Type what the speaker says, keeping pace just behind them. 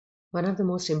One of the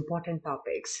most important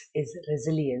topics is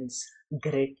resilience,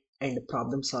 grit, and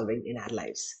problem solving in our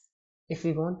lives. If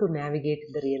we want to navigate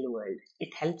the real world,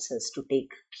 it helps us to take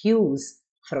cues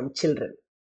from children.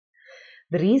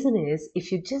 The reason is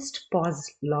if you just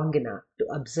pause long enough to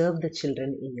observe the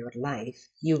children in your life,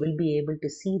 you will be able to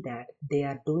see that they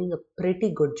are doing a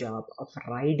pretty good job of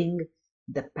riding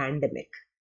the pandemic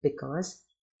because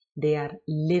they are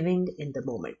living in the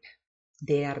moment.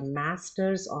 They are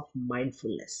masters of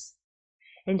mindfulness.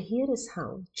 And here is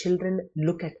how children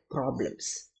look at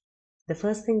problems. The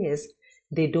first thing is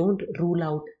they don't rule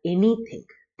out anything.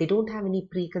 They don't have any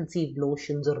preconceived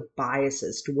notions or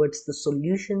biases towards the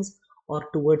solutions or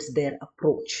towards their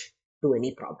approach to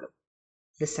any problem.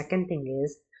 The second thing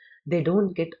is they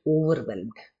don't get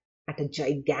overwhelmed at a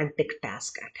gigantic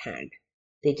task at hand.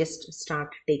 They just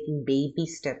start taking baby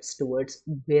steps towards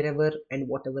wherever and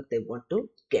whatever they want to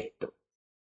get to.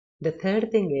 The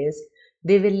third thing is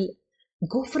they will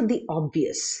go for the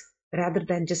obvious rather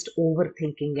than just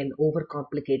overthinking and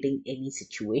overcomplicating any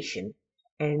situation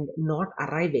and not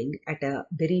arriving at a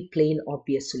very plain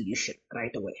obvious solution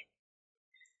right away.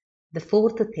 The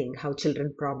fourth thing how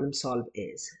children problem solve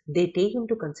is they take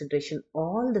into consideration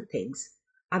all the things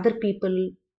other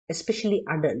people, especially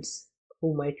adults,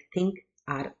 who might think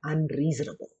are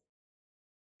unreasonable.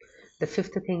 The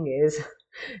fifth thing is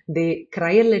they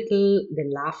cry a little, they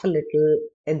laugh a little,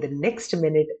 and the next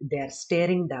minute they are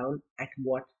staring down at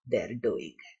what they're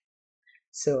doing.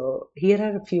 So, here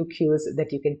are a few cues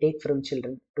that you can take from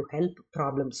children to help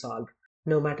problem solve,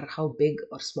 no matter how big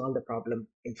or small the problem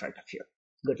in front of you.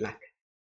 Good luck.